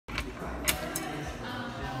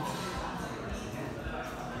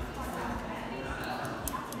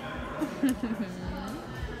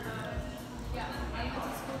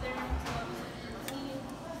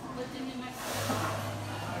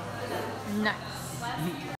Nice.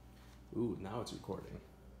 Ooh, now it's recording.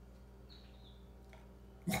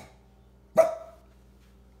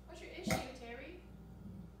 What's your issue, Terry?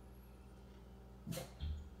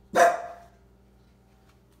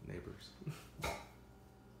 Neighbors.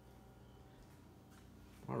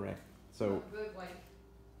 All right. So. Good wife.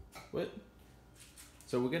 What?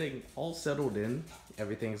 So we're getting all settled in.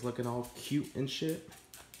 Everything's looking all cute and shit.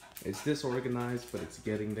 It's disorganized, but it's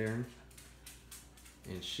getting there.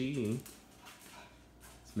 And she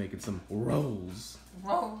is making some rolls.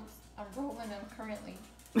 Rolls. I'm rolling them currently.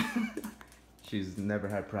 She's never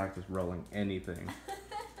had practice rolling anything.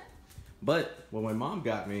 But what my mom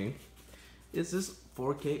got me is this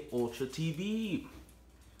 4K Ultra TV.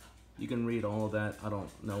 You can read all of that. I don't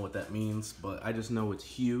know what that means, but I just know it's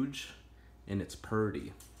huge and it's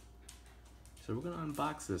purdy. So we're gonna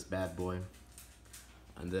unbox this bad boy.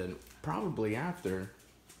 And then probably after,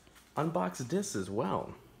 unbox this as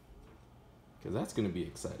well. Because that's gonna be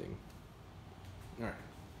exciting. All right,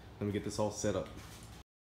 let me get this all set up.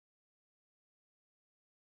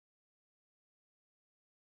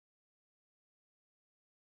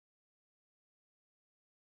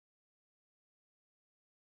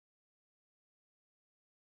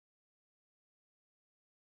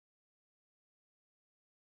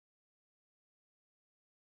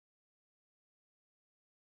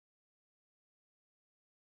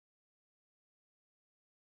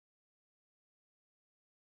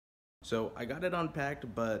 So I got it unpacked,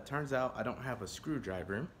 but turns out I don't have a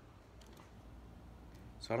screwdriver.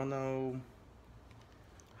 So I don't know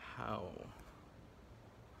how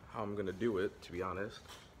I'm gonna do it, to be honest.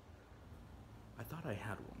 I thought I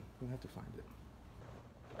had one. We'll have to find it.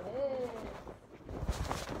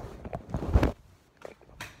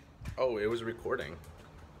 Oh, it was recording.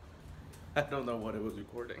 I don't know what it was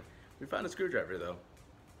recording. We found a screwdriver though.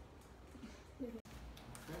 Okay.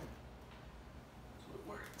 So it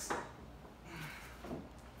works.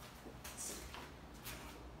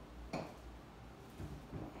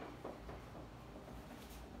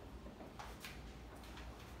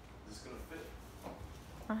 Is this gonna fit?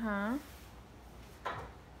 Uh-huh.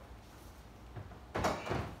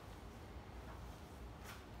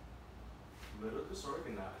 A little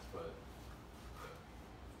disorganized, but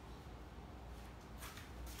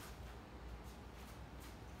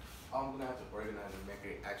I'm gonna have to organize and make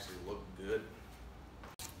it actually look good.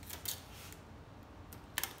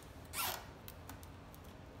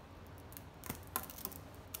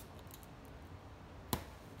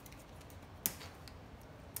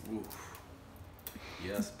 Oof.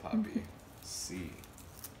 Yes, Poppy. See.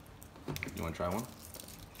 You wanna try one?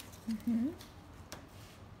 Mm-hmm.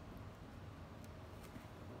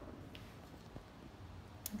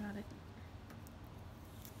 Got it.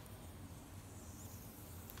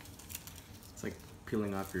 It's like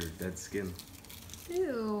peeling off your dead skin.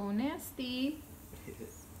 Ew, nasty.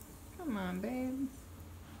 Come on, babe.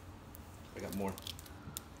 I got more.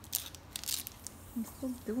 I'm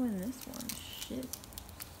still doing this one. Shit.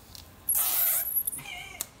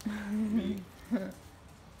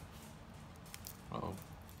 Uh-oh.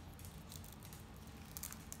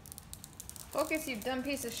 Focus, you dumb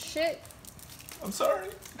piece of shit. I'm sorry.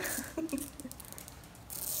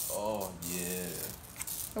 Oh, yeah.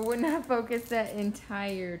 I would not focus that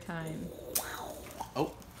entire time.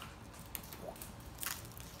 Oh.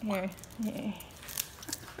 Here. Here.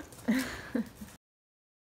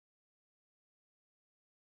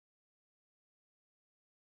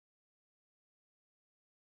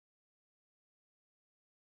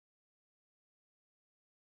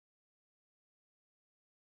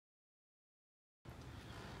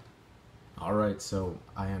 All right, so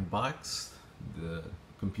I unboxed the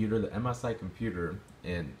computer, the MSI computer,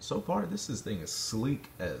 and so far this thing is sleek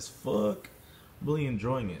as fuck. I'm really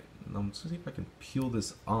enjoying it. And I'm just gonna see if I can peel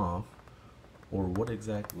this off, or what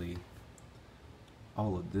exactly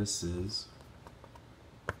all of this is.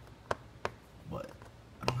 But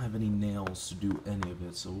I don't have any nails to do any of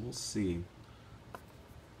it, so we'll see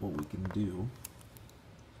what we can do.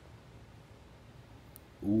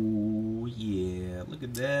 Ooh, yeah, look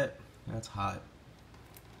at that. That's hot.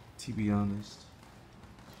 To be honest.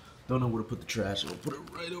 Don't know where to put the trash. I'll put it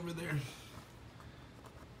right over there.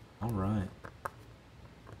 Alright.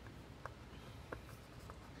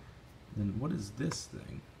 Then what is this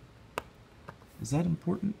thing? Is that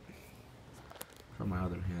important? Try my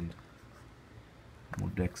other hand. More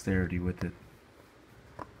dexterity with it.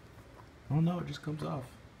 Oh no, it just comes off.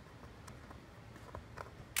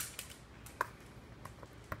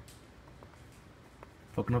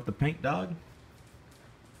 Fucking up the paint, dog.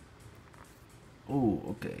 Oh,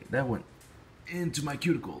 okay. That went into my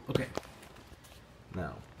cuticle. Okay.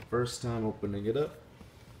 Now, first time opening it up.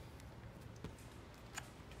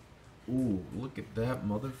 Ooh, look at that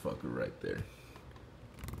motherfucker right there.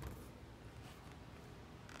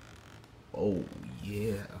 Oh,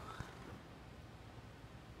 yeah.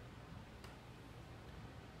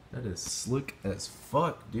 That is slick as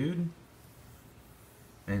fuck, dude.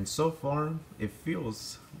 And so far, this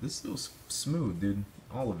feels smooth, dude.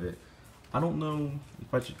 All of it. I don't know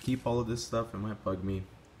if I should keep all of this stuff. It might bug me.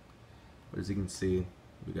 But as you can see,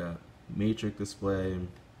 we got matrix display.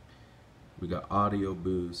 We got audio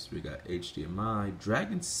boost. We got HDMI.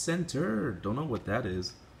 Dragon Center. Don't know what that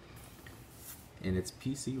is. And it's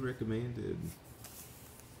PC recommended.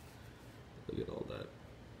 Look at all that.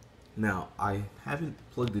 Now, I haven't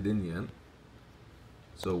plugged it in yet.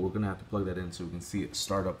 So we're going to have to plug that in so we can see it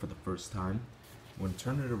start up for the first time. I'm going to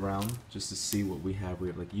turn it around just to see what we have. We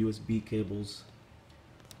have like USB cables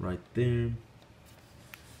right there.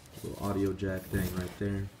 A little audio jack thing right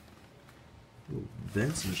there. Little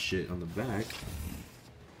vents and shit on the back.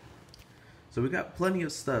 So we got plenty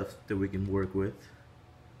of stuff that we can work with.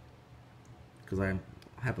 Because I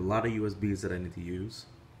have a lot of USBs that I need to use.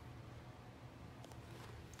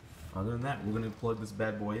 Other than that, we're going to plug this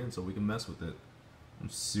bad boy in so we can mess with it. I'm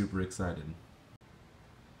super excited.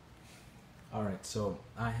 Alright, so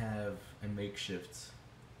I have a makeshift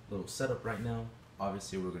little setup right now.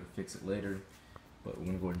 Obviously we're going to fix it later, but we're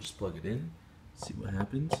going to go ahead and just plug it in, see what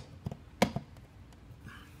happens.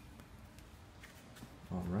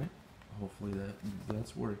 Alright, hopefully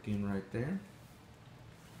that's working right there.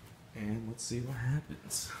 And let's see what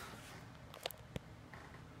happens.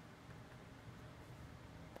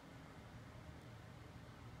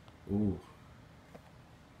 Ooh.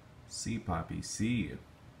 See, Poppy, see.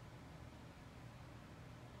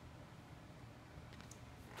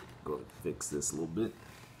 Go and fix this a little bit.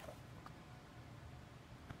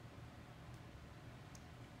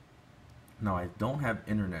 Now, I don't have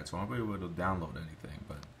internet, so I won't be able to download anything,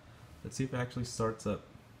 but let's see if it actually starts up.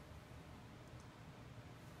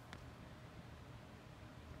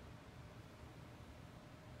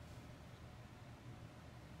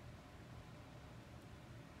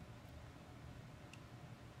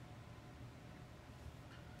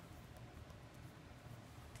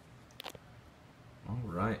 All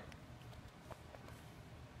right.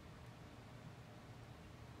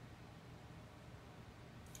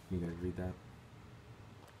 You guys read that?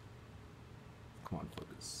 Come on,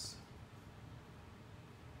 focus.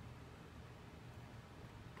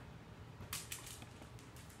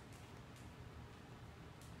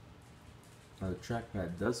 Now the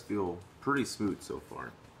trackpad does feel pretty smooth so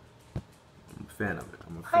far. I'm a fan of it.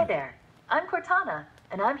 Hi there. I'm Cortana,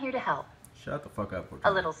 and I'm here to help. Shut the fuck up, Cortana.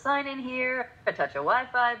 A little sign in here, a touch of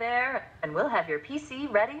Wi-Fi there, and we'll have your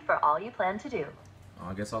PC ready for all you plan to do.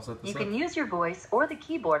 I guess I'll set this You up. can use your voice or the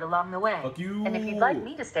keyboard along the way. Fuck you. And if you'd like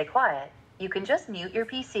me to stay quiet, you can just mute your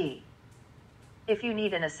PC. If you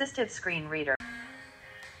need an assistive screen reader,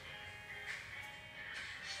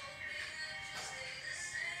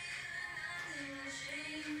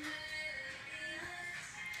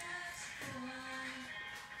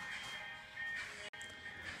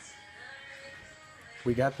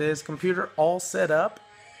 we got this computer all set up.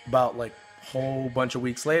 About like a whole bunch of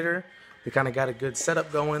weeks later, we kind of got a good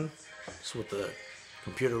setup going. Just with the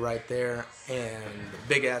computer right there and the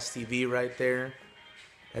big ass TV right there,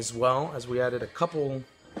 as well as we added a couple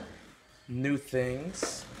new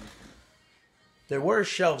things. There were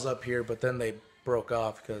shelves up here, but then they broke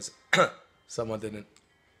off because someone didn't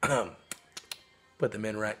put them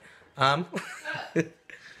in right. And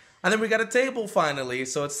then we got a table finally,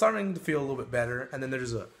 so it's starting to feel a little bit better. And then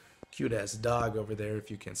there's a cute-ass dog over there,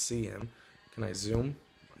 if you can see him. Can I zoom?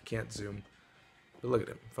 I can't zoom. But look at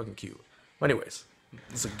him, fucking cute. Anyways,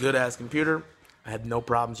 it's a good-ass computer. I had no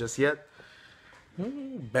problems just yet.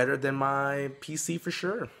 Better than my PC for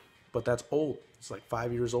sure. But that's old. It's like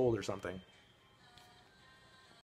 5 years old or something.